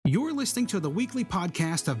listening to the weekly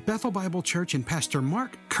podcast of Bethel Bible Church and Pastor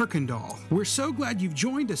Mark Kirkendall. We're so glad you've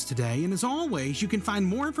joined us today, and as always, you can find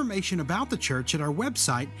more information about the church at our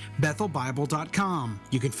website, bethelbible.com.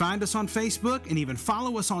 You can find us on Facebook and even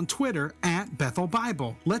follow us on Twitter at Bethel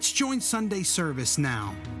Bible. Let's join Sunday service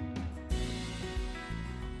now.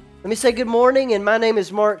 Let me say good morning, and my name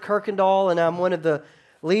is Mark Kirkendall, and I'm one of the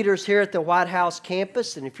leaders here at the White House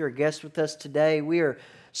campus. And if you're a guest with us today, we are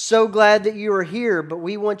so glad that you are here, but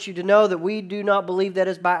we want you to know that we do not believe that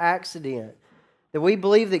is by accident. That we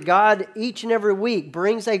believe that God each and every week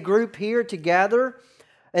brings a group here together,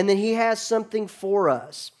 and that He has something for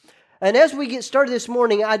us. And as we get started this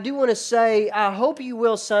morning, I do want to say, I hope you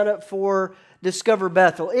will sign up for Discover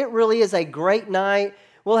Bethel. It really is a great night.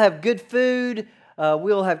 We'll have good food.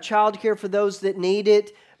 We'll have childcare for those that need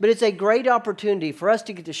it. But it's a great opportunity for us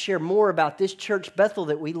to get to share more about this church, Bethel,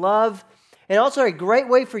 that we love. And also a great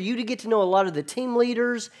way for you to get to know a lot of the team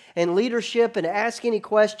leaders and leadership and ask any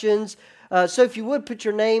questions. So if you would put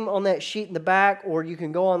your name on that sheet in the back, or you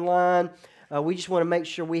can go online. We just want to make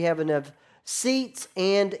sure we have enough seats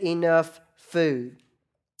and enough food.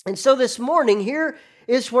 And so this morning, here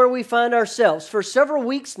is where we find ourselves. For several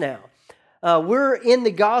weeks now, we're in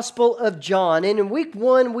the Gospel of John. And in week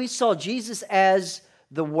 1, we saw Jesus as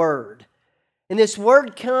the Word. And this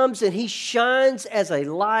Word comes and He shines as a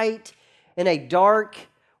light in a dark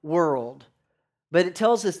world. But it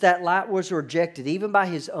tells us that light was rejected even by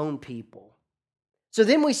His own people. So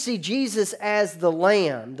then we see Jesus as the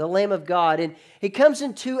Lamb of God. And He comes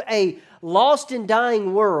into a lost and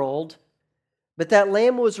dying world, but that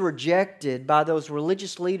Lamb was rejected by those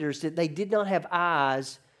religious leaders that they did not have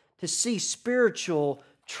eyes to see spiritual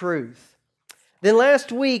truth. Then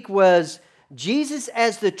last week was Jesus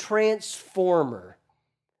as the transformer.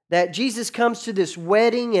 That Jesus comes to this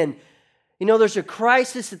wedding and there's a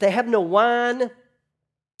crisis that they have no wine,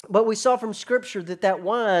 but we saw from Scripture that that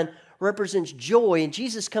wine represents joy, and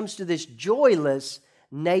Jesus comes to this joyless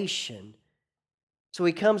nation. So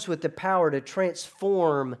He comes with the power to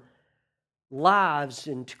transform lives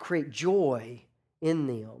and to create joy in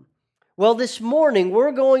them. Well, this morning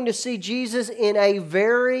we're going to see Jesus in a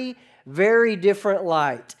very, very different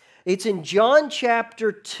light. It's in John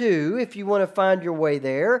chapter 2, if you want to find your way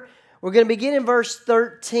there. We're going to begin in verse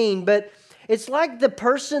 13, but it's like the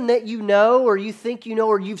person that you know or you think you know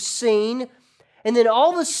or you've seen, and then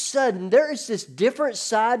all of a sudden there is this different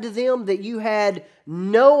side to them that you had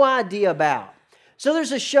no idea about. So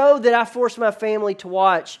there's a show that I forced my family to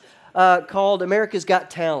watch called America's Got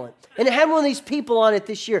Talent. And it had one of these people on it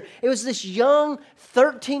this year. It was this young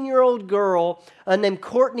 13-year-old girl named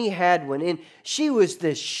Courtney Hadwin, and she was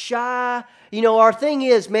this shy. Our thing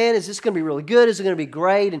is, man, is this going to be really good? Is it going to be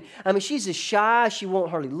great? And she's this shy. She won't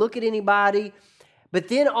hardly look at anybody. But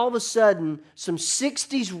then all of a sudden, some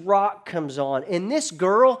 60s rock comes on, and this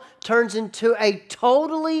girl turns into a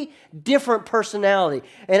totally different personality.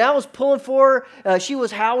 And I was pulling for her. She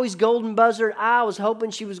was Howie's golden buzzard. I was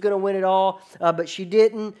hoping she was going to win it all, but she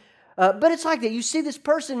didn't. But it's like that. You see this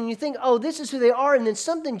person and you think, oh, this is who they are, and then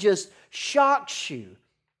something just shocks you.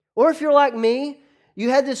 Or if you're like me, you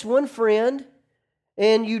had this one friend,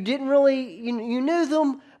 and you didn't really, you knew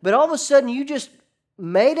them, but all of a sudden you just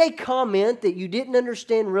made a comment that you didn't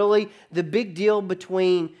understand really the big deal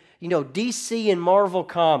between, DC and Marvel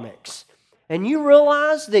Comics. And you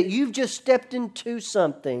realize that you've just stepped into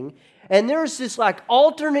something, and there's this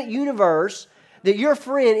alternate universe that your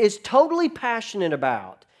friend is totally passionate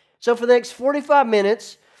about. So for the next 45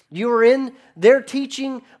 minutes, you were in their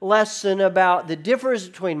teaching lesson about the difference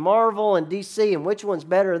between Marvel and DC and which one's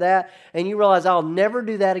better at that, and you realize, I'll never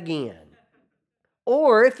do that again.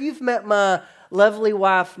 Or if you've met my lovely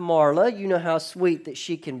wife, Marla, you know how sweet that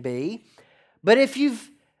she can be. But if you've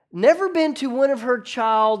never been to one of her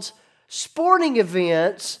child's sporting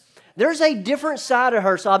events, there's a different side of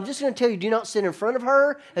her. So I'm just going to tell you, do not sit in front of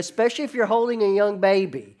her, especially if you're holding a young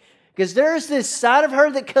baby. Because there's this side of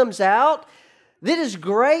her that comes out that is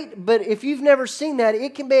great, but if you've never seen that,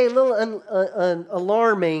 it can be a little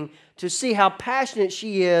alarming to see how passionate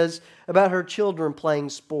she is about her children playing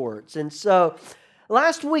sports. And so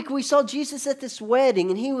last week we saw Jesus at this wedding,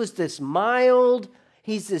 and He was this mild,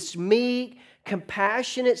 He's this meek,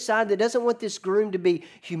 compassionate side that doesn't want this groom to be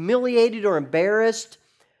humiliated or embarrassed.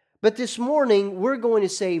 But this morning we're going to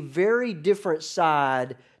see a very different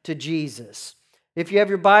side to Jesus. If you have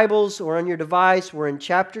your Bibles or on your device, we're in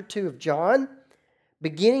chapter 2 of John,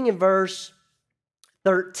 beginning in verse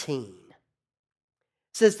 13. It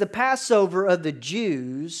says, the Passover of the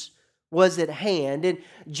Jews was at hand. And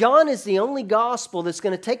John is the only gospel that's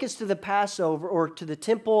going to take us to the Passover or to the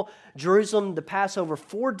temple, Jerusalem, the Passover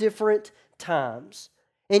 4 different times.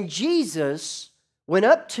 And Jesus went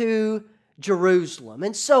up to Jerusalem.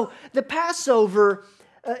 And so the Passover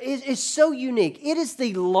is so unique. It is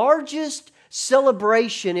the largest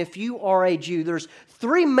celebration if you are a Jew. There's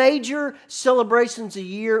 3 major celebrations a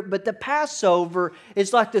year, but the Passover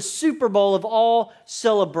is like the Super Bowl of all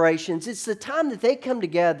celebrations. It's the time that they come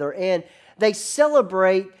together and they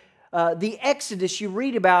celebrate the Exodus you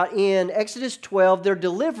read about in Exodus 12, their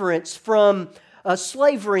deliverance from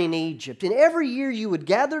slavery in Egypt. And every year you would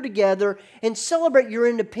gather together and celebrate your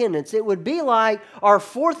independence. It would be like our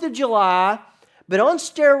 4th of July, but on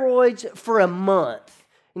steroids for a month.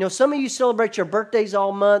 You know, some of you celebrate your birthdays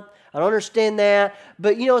all month. I don't understand that.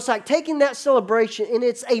 But, you know, it's like taking that celebration, and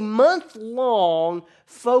it's a month-long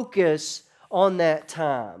focus on that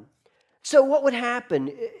time. So what would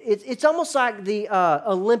happen? It's almost like the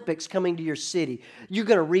Olympics coming to your city. You're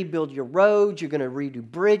going to rebuild your roads. You're going to redo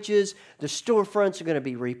bridges. The storefronts are going to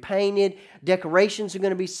be repainted. Decorations are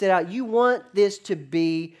going to be set out. You want this to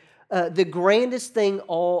be the grandest thing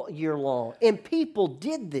all year long. And people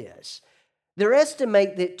did this. They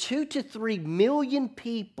estimate that 2 to 3 million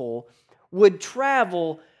people would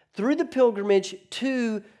travel through the pilgrimage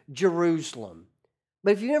to Jerusalem.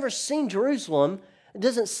 But if you've never seen Jerusalem, it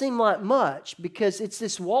doesn't seem like much because it's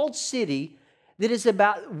this walled city that is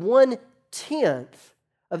about 1/10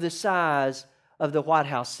 of the size of the White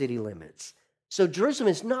House city limits. So Jerusalem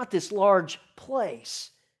is not this large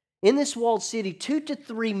place. In this walled city, 2 to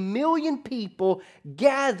 3 million people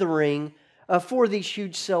gathering for these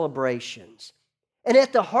huge celebrations. And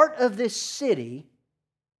at the heart of this city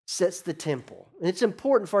sits the temple. And it's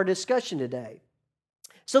important for our discussion today.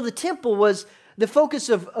 So the temple was the focus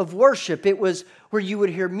of worship. It was where you would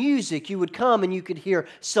hear music. You would come and you could hear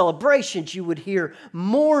celebrations. You would hear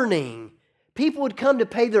mourning. People would come to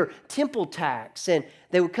pay their temple tax, and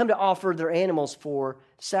they would come to offer their animals for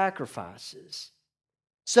sacrifices.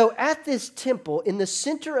 So at this temple, in the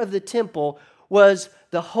center of the temple, was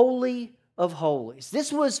the Holy of Holies.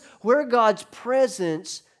 This was where God's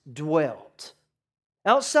presence dwelt.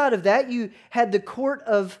 Outside of that, you had the court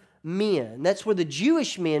of men. That's where the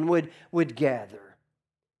Jewish men would gather.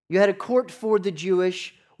 You had a court for the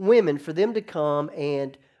Jewish women, for them to come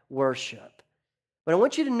and worship. But I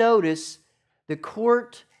want you to notice the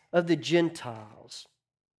court of the Gentiles.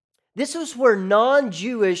 This was where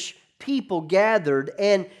non-Jewish people gathered,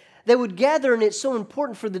 and they would gather, and it's so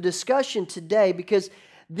important for the discussion today because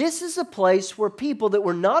this is a place where people that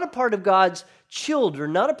were not a part of God's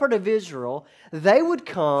children, not a part of Israel, they would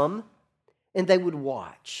come and they would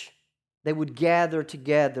watch. They would gather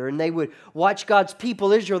together and they would watch God's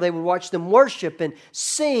people, Israel. They would watch them worship and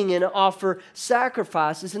sing and offer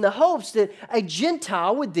sacrifices in the hopes that a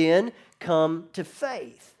Gentile would then come to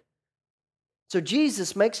faith. So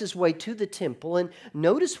Jesus makes his way to the temple, and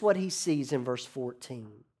notice what he sees in verse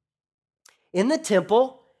 14. In the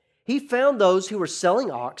temple, he found those who were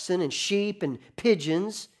selling oxen and sheep and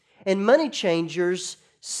pigeons and money changers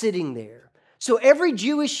sitting there. So every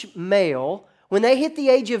Jewish male, when they hit the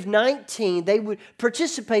age of 19, they would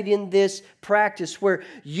participate in this practice where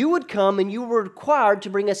you would come and you were required to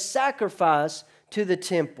bring a sacrifice to the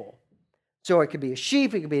temple. So it could be a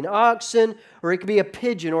sheep, it could be an oxen, or it could be a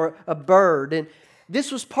pigeon or a bird. And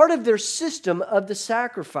this was part of their system of the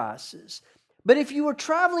sacrifices. But if you were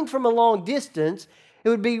traveling from a long distance, it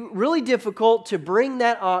would be really difficult to bring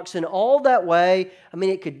that oxen all that way. I mean,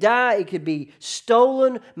 it could die, it could be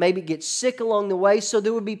stolen, maybe get sick along the way. So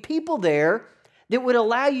there would be people there that would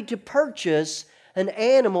allow you to purchase an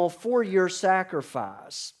animal for your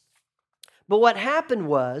sacrifice. But what happened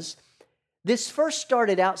was, this first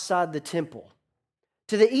started outside the temple.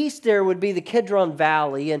 To the east there would be the Kidron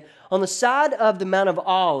Valley, and on the side of the Mount of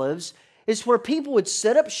Olives is where people would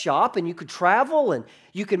set up shop, and you could travel and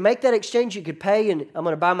you could make that exchange. You could pay, and I'm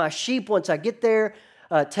going to buy my sheep once I get there,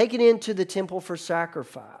 take it into the temple for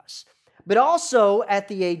sacrifice. But also at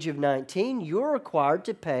the age of 19, you're required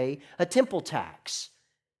to pay a temple tax.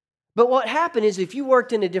 But what happened is if you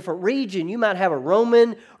worked in a different region, you might have a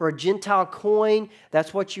Roman or a Gentile coin.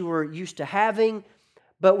 That's what you were used to having.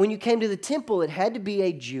 But when you came to the temple, it had to be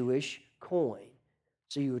a Jewish coin.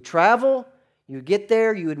 So you would travel, you would get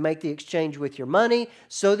there, you would make the exchange with your money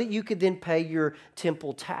so that you could then pay your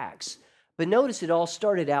temple tax. But notice it all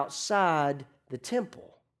started outside the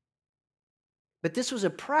temple. But this was a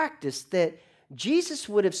practice that Jesus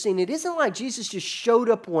would have seen. It isn't like Jesus just showed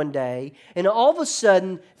up one day and all of a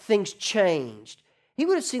sudden things changed. He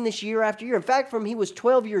would have seen this year after year. In fact, from he was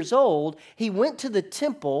 12 years old, he went to the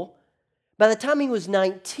temple. By the time he was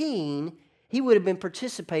 19, he would have been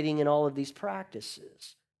participating in all of these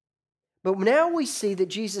practices. But now we see that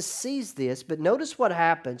Jesus sees this, but notice what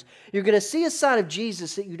happens. You're going to see a side of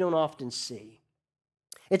Jesus that you don't often see.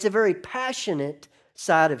 It's a very passionate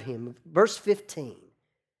side of him. Verse 15.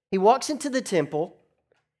 He walks into the temple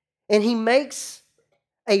and he makes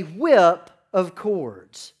a whip of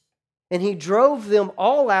cords. And he drove them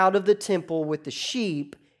all out of the temple with the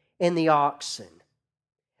sheep and the oxen.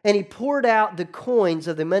 And he poured out the coins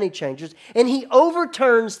of the money changers, and he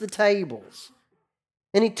overturns the tables.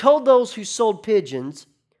 And he told those who sold pigeons,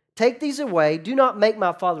 "Take these away. Do not make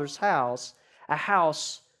my Father's house a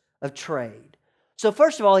house of trade." So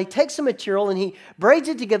first of all, he takes some material and he braids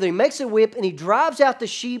it together. He makes a whip and he drives out the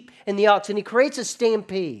sheep and the oxen. He creates a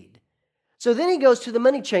stampede. So then he goes to the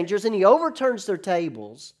money changers and he overturns their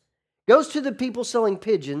tables, goes to the people selling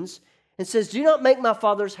pigeons and says, "Do not make my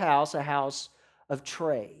Father's house a house of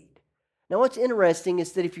trade." Now what's interesting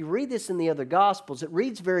is that if you read this in the other Gospels, it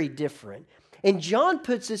reads very different. And John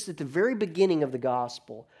puts this at the very beginning of the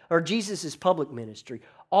Gospel, or Jesus' public ministry.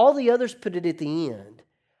 All the others put it at the end.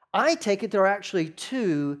 I take it there are actually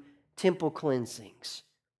 2 temple cleansings.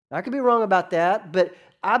 I could be wrong about that, but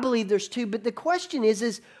I believe there's 2. But the question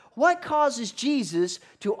is what causes Jesus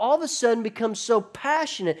to all of a sudden become so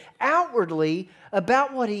passionate outwardly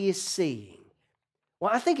about what he is seeing?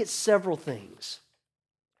 Well, I think it's several things.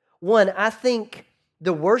 One, I think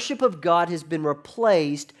the worship of God has been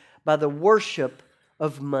replaced by the worship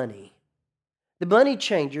of money. The money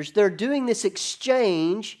changers, they're doing this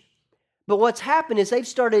exchange, but what's happened is they've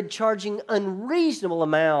started charging unreasonable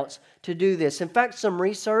amounts to do this. In fact, some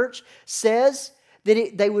research says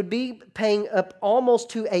that they would be paying up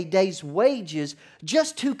almost to a day's wages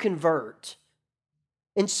just to convert.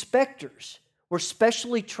 Inspectors were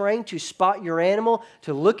specially trained to spot your animal,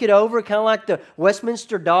 to look it over, kind of like the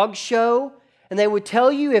Westminster Dog Show, and they would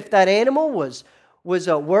tell you if that animal was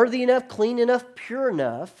worthy enough, clean enough, pure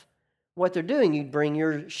enough. What they're doing, you'd bring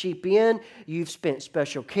your sheep in, you've spent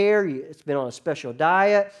special care, it's been on a special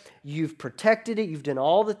diet, you've protected it, you've done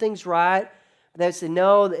all the things right. They say,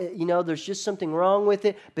 no, there's just something wrong with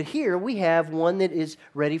it. But here we have one that is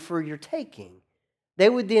ready for your taking.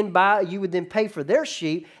 You would then pay for their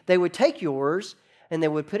sheep, they would take yours, and they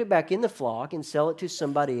would put it back in the flock and sell it to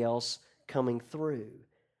somebody else coming through.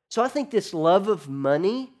 So I think this love of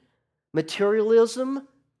money, materialism,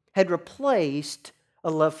 had replaced a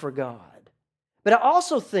love for God. But I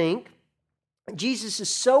also think Jesus is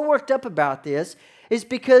so worked up about this is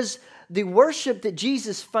because the worship that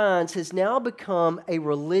Jesus finds has now become a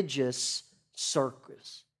religious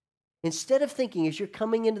circus. Instead of thinking as you're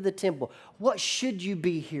coming into the temple, what should you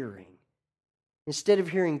be hearing? Instead of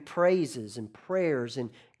hearing praises and prayers and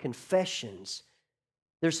confessions,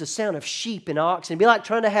 there's the sound of sheep and oxen. It'd be like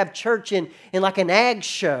trying to have church in like an ag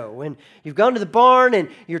show. And you've gone to the barn and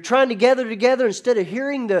you're trying to gather together. Instead of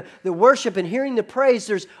hearing the worship and hearing the praise,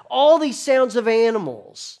 there's all these sounds of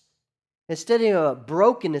animals. Instead of a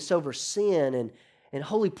brokenness over sin and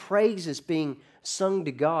holy praises being sung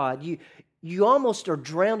to God, you almost are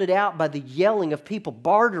drowned out by the yelling of people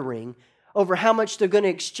bartering over how much they're going to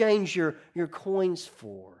exchange your coins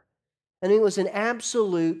for. And it was an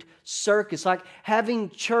absolute circus, like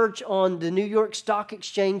having church on the New York Stock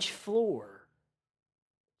Exchange floor.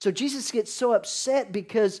 So Jesus gets so upset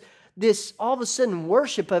because this all of a sudden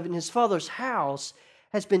worship of it in his Father's house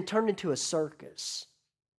has been turned into a circus.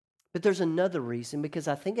 But there's another reason, because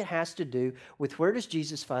I think it has to do with where does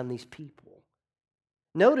Jesus find these people?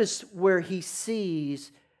 Notice where he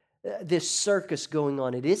sees this circus going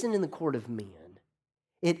on. It isn't in the court of men.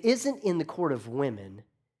 It isn't in the court of women.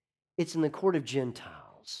 It's in the court of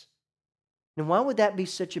Gentiles. Now, why would that be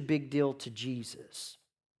such a big deal to Jesus?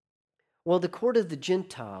 Well, the court of the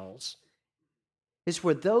Gentiles is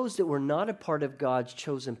where those that were not a part of God's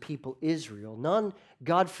chosen people, Israel,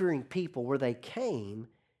 non-God-fearing people, where they came,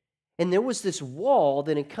 and there was this wall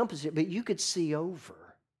that encompassed it, but you could see over.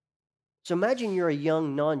 So imagine you're a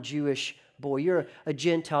young non-Jewish boy, you're a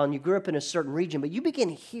Gentile, and you grew up in a certain region, but you begin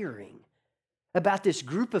hearing about this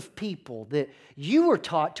group of people that you were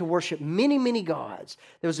taught to worship many, many gods.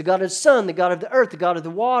 There was the God of the sun, the God of the earth, the God of the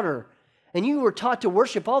water, and you were taught to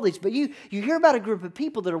worship all these, but you hear about a group of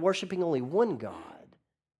people that are worshiping only one God.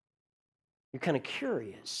 You're kind of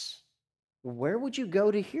curious. Where would you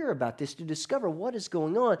go to hear about this, to discover what is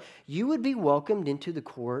going on? You would be welcomed into the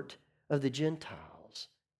court of the Gentiles.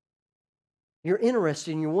 You're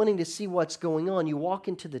interested and you're wanting to see what's going on. You walk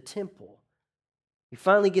into the temple. You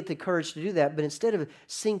finally get the courage to do that, but instead of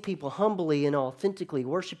seeing people humbly and authentically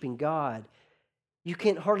worshiping God, you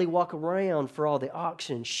can't hardly walk around for all the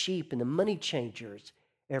oxen and sheep and the money changers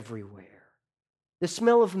everywhere. The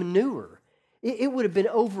smell of manure, it would have been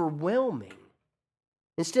overwhelming.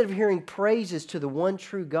 Instead of hearing praises to the one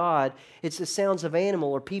true God, it's the sounds of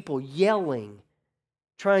animal or people yelling,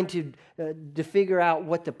 trying to figure out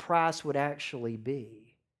what the price would actually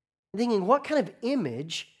be. Thinking, what kind of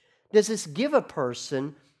image does this give a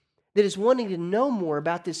person that is wanting to know more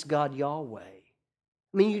about this God Yahweh?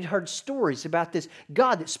 I mean, you'd heard stories about this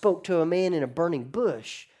God that spoke to a man in a burning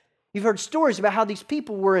bush. You've heard stories about how these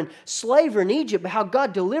people were in slavery in Egypt, but how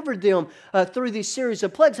God delivered them through these series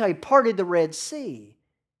of plagues, how He parted the Red Sea.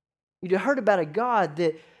 You'd heard about a God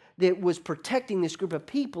that was protecting this group of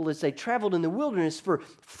people as they traveled in the wilderness for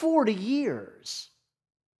 40 years.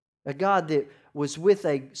 A God that was with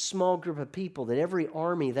a small group of people that every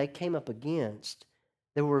army they came up against,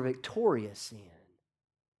 they were victorious in.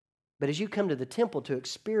 But as you come to the temple to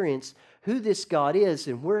experience who this God is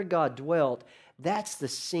and where God dwelt, that's the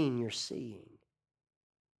scene you're seeing.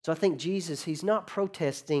 So I think Jesus, He's not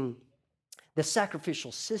protesting the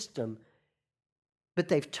sacrificial system, but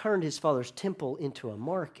they've turned His Father's temple into a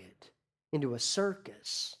market, into a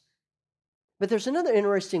circus. But there's another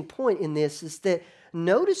interesting point in this, is that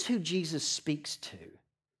notice who Jesus speaks to.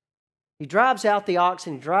 He drives out the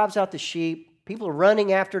oxen, He drives out the sheep. People are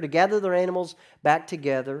running after to gather their animals back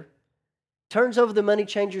together. Turns over the money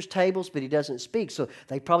changers' tables, but He doesn't speak. So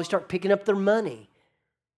they probably start picking up their money.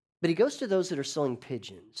 But He goes to those that are selling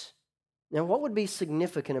pigeons. Now, what would be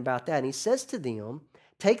significant about that? And He says to them,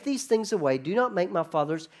 "Take these things away. Do not make my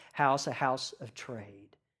Father's house a house of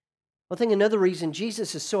trade." I think another reason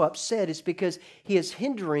Jesus is so upset is because He is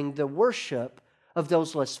hindering the worship of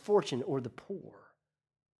those less fortunate or the poor.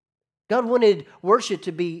 God wanted worship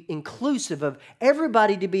to be inclusive of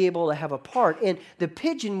everybody to be able to have a part. And the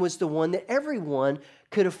pigeon was the one that everyone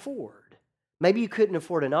could afford. Maybe you couldn't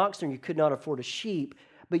afford an ox or you could not afford a sheep,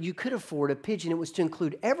 but you could afford a pigeon. It was to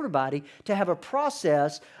include everybody to have a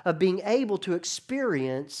process of being able to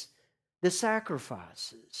experience the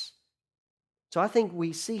sacrifices. So I think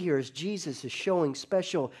we see here as Jesus is showing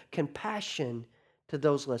special compassion to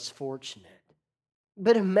those less fortunate.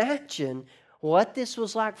 But imagine what this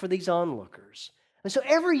was like for these onlookers. And so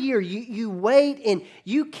every year you wait and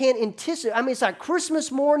you can't anticipate. I mean, it's like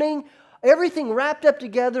Christmas morning, everything wrapped up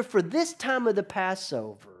together for this time of the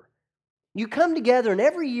Passover. You come together, and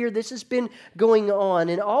every year this has been going on,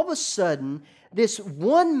 and all of a sudden, this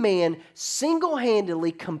one man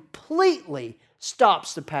single-handedly, completely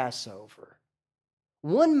stops the Passover.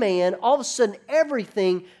 One man, all of a sudden,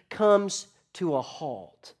 everything comes to a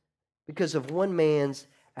halt because of one man's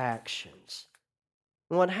actions.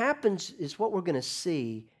 And what happens is what we're going to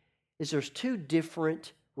see is there's two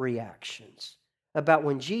different reactions about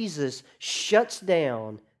when Jesus shuts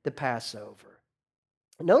down the Passover.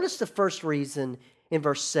 Notice the first reason in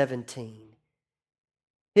verse 17.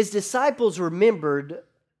 His disciples remembered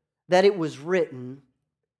that it was written,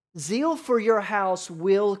 "Zeal for your house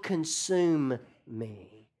will consume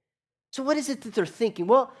me." So what is it that they're thinking?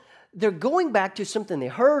 Well, they're going back to something they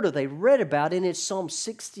heard or they read about, and it's Psalm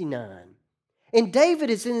 69. And David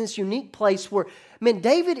is in this unique place where,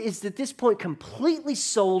 David is at this point completely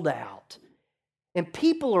sold out. And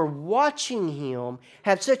people are watching him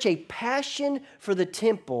have such a passion for the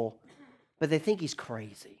temple, but they think he's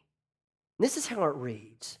crazy. And this is how it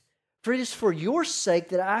reads. "For it is for your sake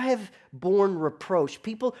that I have borne reproach.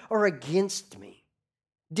 People are against me.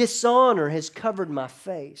 Dishonor has covered my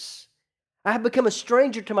face. I have become a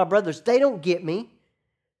stranger to my brothers. They don't get me.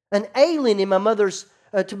 An alien in by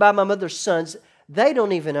my mother's sons. They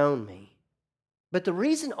don't even own me." But the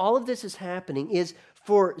reason all of this is happening is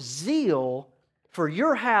for zeal for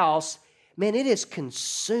your house, it has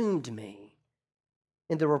consumed me.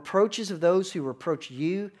 And the reproaches of those who reproach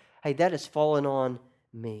you, that has fallen on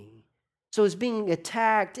me. So he's being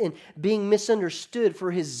attacked and being misunderstood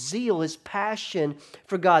for his zeal, his passion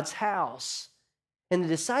for God's house. And the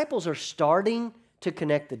disciples are starting to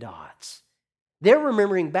connect the dots. They're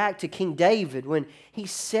remembering back to King David when he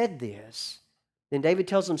said this. Then David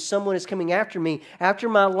tells them, "Someone is coming after me, after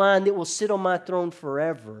my line, that will sit on my throne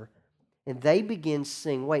forever." And they begin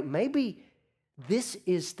saying, wait, maybe this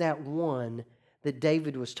is that one that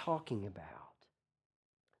David was talking about.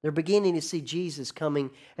 They're beginning to see Jesus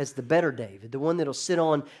coming as the better David, the one that will sit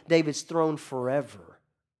on David's throne forever.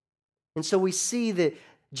 And so we see that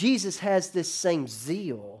Jesus has this same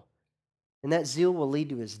zeal, and that zeal will lead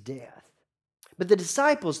to his death. But the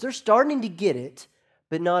disciples, they're starting to get it,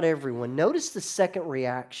 but not everyone. Notice the second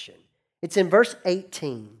reaction. It's in verse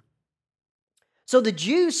 18. "So the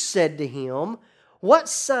Jews said to him, 'What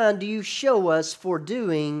sign do you show us for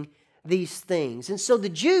doing these things?'" And so the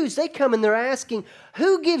Jews, they come and they're asking,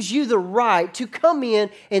 "Who gives you the right to come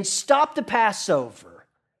in and stop the Passover?"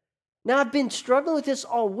 Now, I've been struggling with this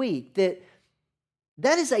all week, that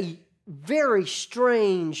That is a very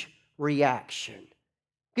strange reaction.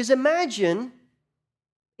 Because imagine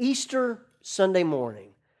Easter Sunday morning,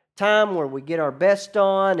 time where we get our best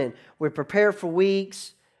on and we prepare for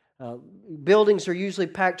weeks. Buildings are usually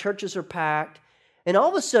packed, churches are packed. And all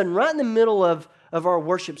of a sudden, right in the middle of our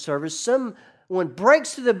worship service, someone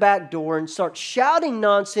breaks through the back door and starts shouting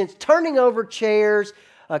nonsense, turning over chairs,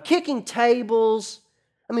 kicking tables.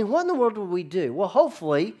 I mean, what in the world would we do? Well,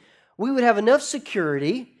 hopefully, we would have enough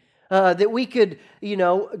security that we could,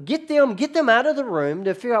 get them out of the room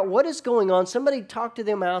to figure out what is going on. Somebody talk to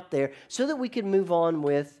them out there so that we could move on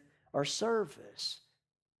with our service.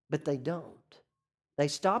 But they don't. They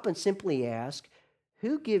stop and simply ask,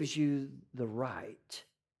 who gives you the right?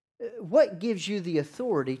 What gives you the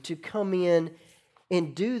authority to come in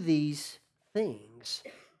and do these things?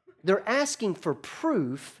 They're asking for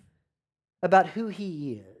proof about who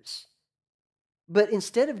He is. But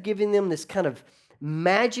instead of giving them this kind of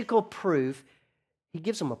magical proof, He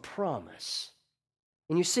gives them a promise.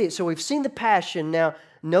 And you see it. So we've seen the passion. Now,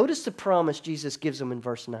 notice the promise Jesus gives them in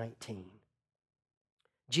verse 19.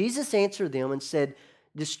 Jesus answered them and said,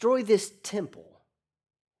 destroy this temple,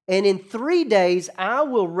 and in 3 days I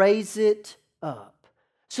will raise it up.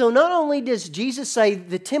 So not only does Jesus say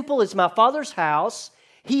the temple is my Father's house,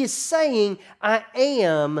 He is saying I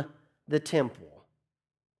am the temple.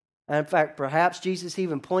 And in fact, perhaps Jesus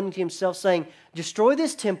even pointing to Himself saying, destroy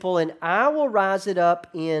this temple and I will rise it up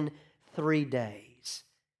in 3 days.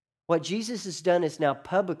 What Jesus has done is now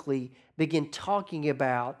publicly begin talking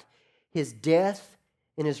about His death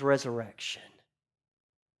and His resurrection.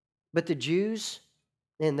 But the Jews,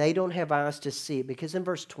 and they don't have eyes to see it, because in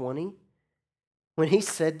verse 20, when He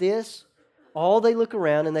said this, all they look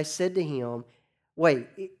around and they said to Him, wait,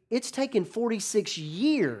 it's taken 46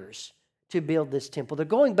 years to build this temple. They're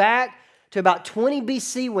going back to about 20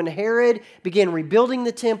 BC when Herod began rebuilding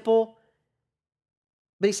the temple.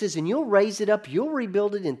 But He says, and you'll raise it up, you'll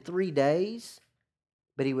rebuild it in 3 days.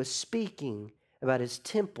 But He was speaking about His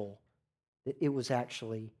temple, that it was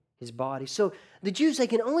actually His body. So the Jews, they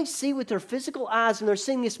can only see with their physical eyes, and they're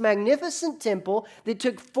seeing this magnificent temple that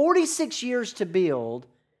took 46 years to build.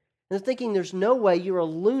 And they're thinking, there's no way, you're a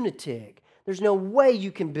lunatic. There's no way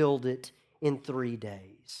you can build it in 3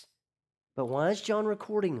 days. But why is John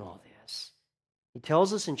recording all this? He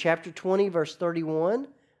tells us in chapter 20, verse 31,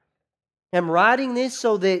 I'm writing this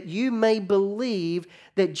so that you may believe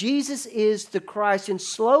that Jesus is the Christ. And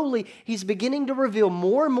slowly, he's beginning to reveal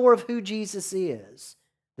more and more of who Jesus is,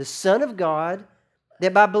 the Son of God,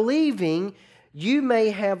 that by believing, you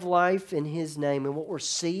may have life in His name. And what we're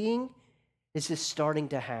seeing is this starting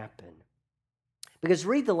to happen. Because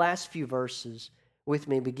read the last few verses with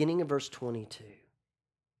me, beginning of verse 22.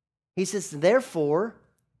 He says, therefore,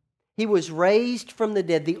 He was raised from the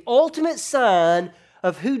dead, the ultimate sign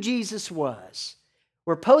of who Jesus was.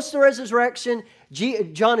 Where post the resurrection,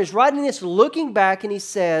 John is writing this looking back, and he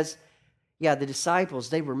says, yeah, the disciples,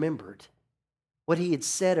 they remembered what He had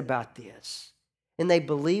said about this. And they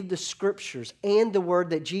believed the Scriptures and the word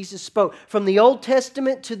that Jesus spoke from the Old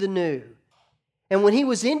Testament to the New. And when He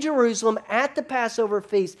was in Jerusalem at the Passover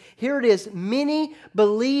feast, here it is, many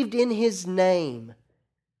believed in His name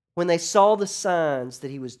when they saw the signs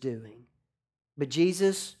that He was doing. But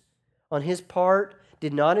Jesus, on His part,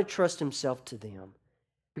 did not entrust Himself to them,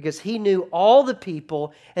 because He knew all the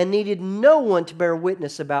people and needed no one to bear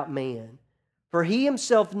witness about man. For He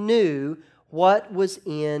Himself knew what was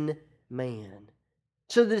in man.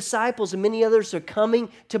 So the disciples and many others are coming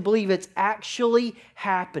to believe it's actually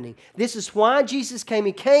happening. This is why Jesus came.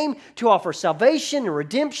 He came to offer salvation and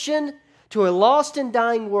redemption to a lost and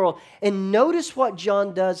dying world. And notice what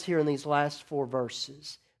John does here in these last 4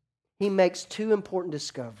 verses. He makes 2 important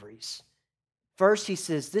discoveries. First, he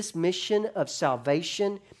says this mission of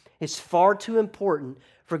salvation is far too important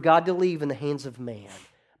for God to leave in the hands of man.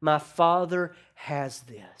 My Father has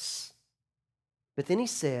this. But then he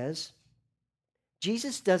says,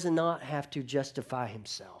 Jesus does not have to justify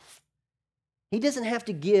Himself. He doesn't have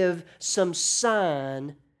to give some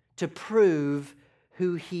sign to prove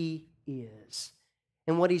who He is.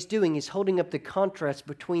 And what He's doing is holding up the contrast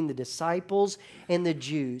between the disciples and the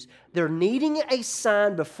Jews. They're needing a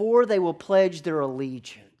sign before they will pledge their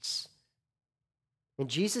allegiance. And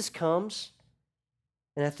Jesus comes,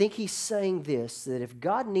 and I think He's saying this, that if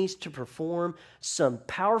God needs to perform some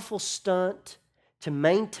powerful stunt to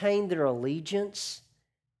maintain their allegiance,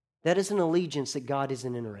 that is an allegiance that God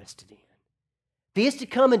isn't interested in. If He has to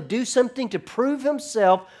come and do something to prove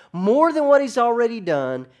Himself more than what He's already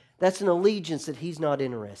done, that's an allegiance that He's not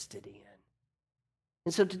interested in.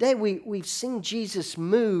 And so today we've seen Jesus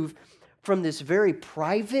move from this very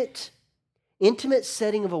private intimate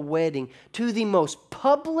setting of a wedding to the most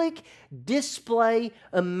public display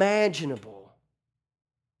imaginable.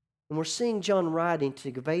 And we're seeing John writing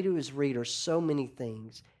to convey to his readers so many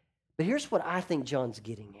things. But here's what I think John's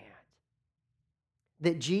getting at.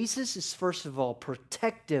 That Jesus is, first of all,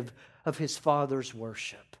 protective of his Father's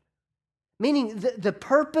worship. Meaning the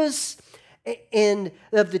purpose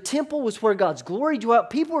of the temple was where God's glory dwelt.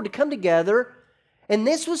 People were to come together, and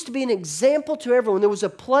this was to be an example to everyone. There was a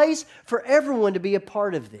place for everyone to be a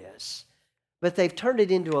part of this. But they've turned it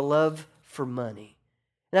into a love for money.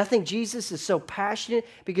 And I think Jesus is so passionate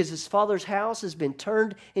because his Father's house has been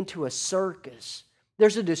turned into a circus.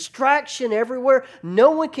 There's a distraction everywhere.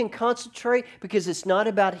 No one can concentrate because it's not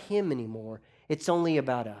about him anymore. It's only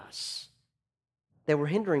about us. They were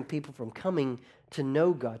hindering people from coming to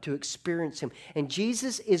know God, to experience him. And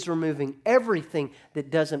Jesus is removing everything that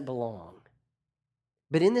doesn't belong.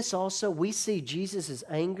 But in this also, we see Jesus'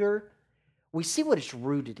 anger. We see what it's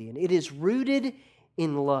rooted in. It is rooted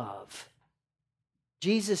in love.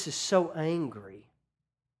 Jesus is so angry.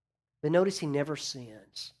 But notice he never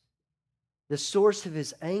sins. The source of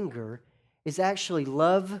his anger is actually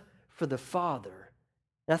love for the Father.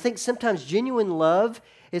 And I think sometimes genuine love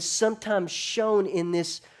is sometimes shown in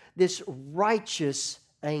this righteous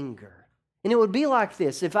anger. And it would be like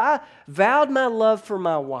this. If I vowed my love for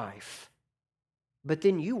my wife, but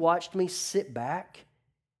then you watched me sit back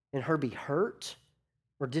and her be hurt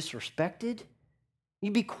or disrespected,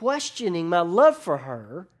 you'd be questioning my love for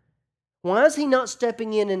her. Why is he not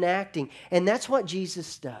stepping in and acting? And that's what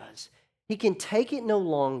Jesus does. He can take it no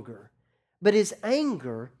longer, but his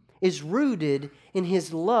anger is rooted in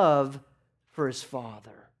his love for his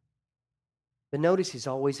Father. But notice he's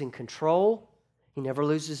always in control. He never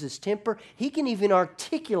loses his temper. He can even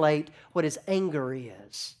articulate what his anger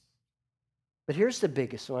is. But here's the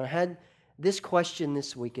biggest one. I had this question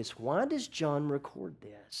this week is, why does John record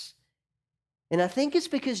this? And I think it's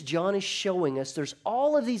because John is showing us there's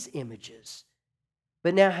all of these images,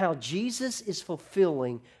 but now how Jesus is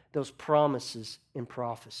fulfilling those promises and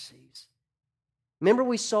prophecies. Remember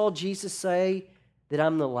we saw Jesus say that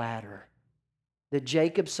I'm the ladder. That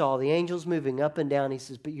Jacob saw the angels moving up and down. He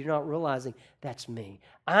says, but you're not realizing that's me.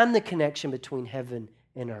 I'm the connection between heaven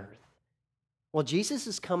and earth. Well, Jesus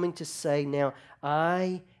is coming to say now,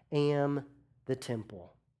 I am the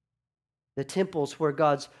temple. The temple is where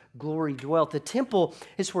God's glory dwelt. The temple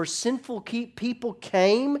is where sinful people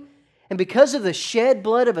came, and because of the shed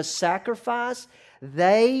blood of a sacrifice,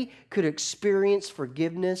 they could experience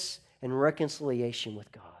forgiveness and reconciliation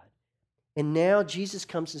with God. And now Jesus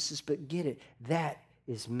comes and says, but get it, that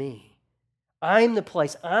is me. I'm the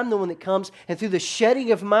place. I'm the one that comes, and through the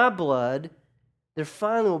shedding of my blood, there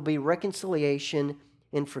finally will be reconciliation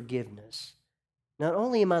and forgiveness. Not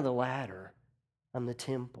only am I the ladder, I'm the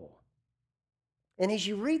temple. And as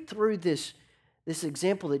you read through this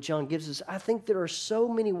example that John gives us, I think there are so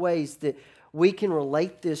many ways that we can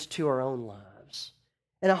relate this to our own lives.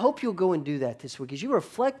 And I hope you'll go and do that this week as you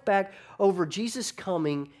reflect back over Jesus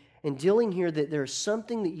coming and dealing here that there's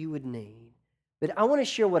something that you would need. But I want to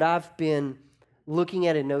share what I've been looking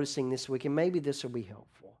at and noticing this week, and maybe this will be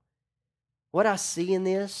helpful. What I see in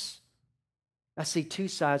this, I see two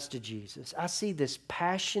sides to Jesus. I see this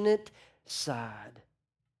passionate side.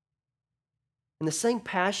 And the same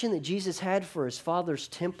passion that Jesus had for his Father's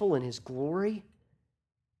temple and his glory,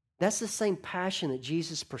 that's the same passion that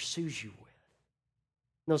Jesus pursues you with.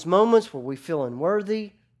 In those moments where we feel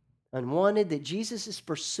unworthy, unwanted, that Jesus is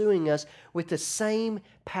pursuing us with the same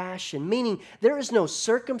passion, meaning there is no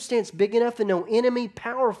circumstance big enough and no enemy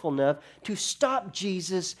powerful enough to stop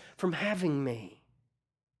Jesus from having me.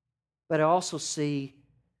 But I also see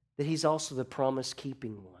that he's also the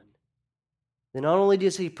promise-keeping one. That not only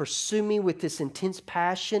does he pursue me with this intense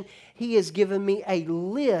passion, he has given me a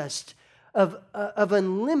list of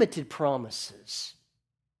unlimited promises.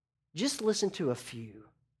 Just listen to a few.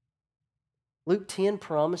 Luke 10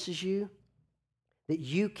 promises you that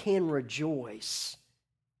you can rejoice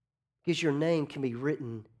because your name can be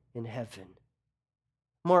written in heaven.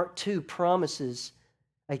 Mark 2 promises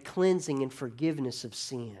a cleansing and forgiveness of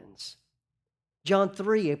sins. John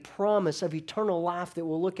 3, a promise of eternal life that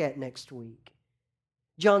we'll look at next week.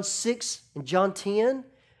 John 6 and John 10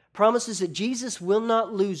 promises that Jesus will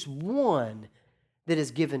not lose one that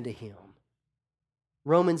is given to him.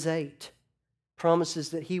 Romans 8 promises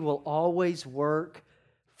that he will always work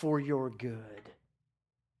for your good.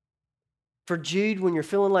 For Jude, when you're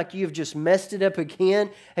feeling like you've just messed it up again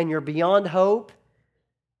and you're beyond hope,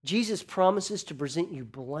 Jesus promises to present you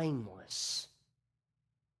blameless.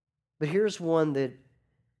 But here's one that,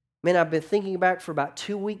 man, I've been thinking back for about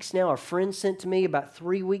 2 weeks now. A friend sent to me about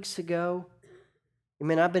 3 weeks ago.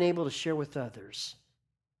 Amen. I've been able to share with others.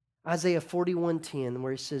 Isaiah 41:10,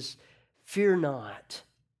 where he says, "Fear not,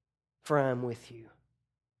 for I am with you.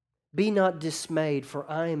 Be not dismayed, for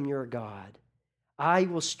I am your God. I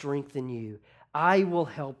will strengthen you. I will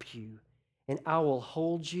help you, and I will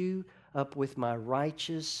hold you up with my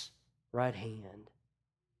righteous right hand."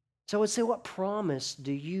 So I would say, what promise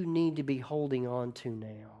do you need to be holding on to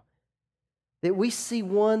now? That we see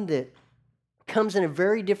one that comes in a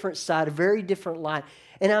very different side, a very different light.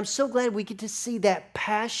 And I'm so glad we get to see that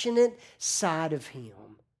passionate side of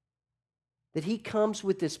him. That he comes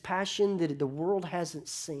with this passion that the world hasn't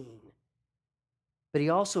seen. But he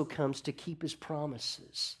also comes to keep his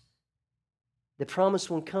promises. The promised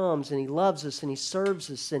one comes and he loves us and he serves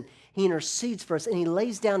us and he intercedes for us and he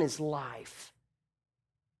lays down his life.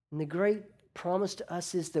 And the great promise to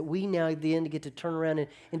us is that we now at the end get to turn around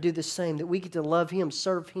and do the same, that we get to love him,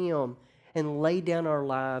 serve him, and lay down our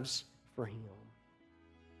lives for him.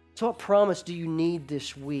 So what promise do you need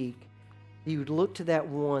this week that you would look to that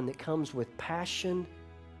one that comes with passion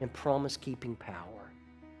and promise-keeping power?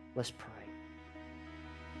 Let's pray.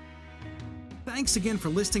 Thanks again for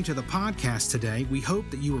listening to the podcast today. We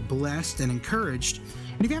hope that you were blessed and encouraged.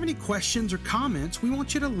 And if you have any questions or comments, we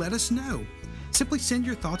want you to let us know. Simply send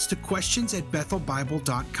your thoughts to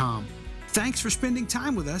questions@bethelbible.com. Thanks for spending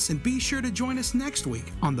time with us, and be sure to join us next week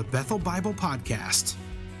on the Bethel Bible Podcast.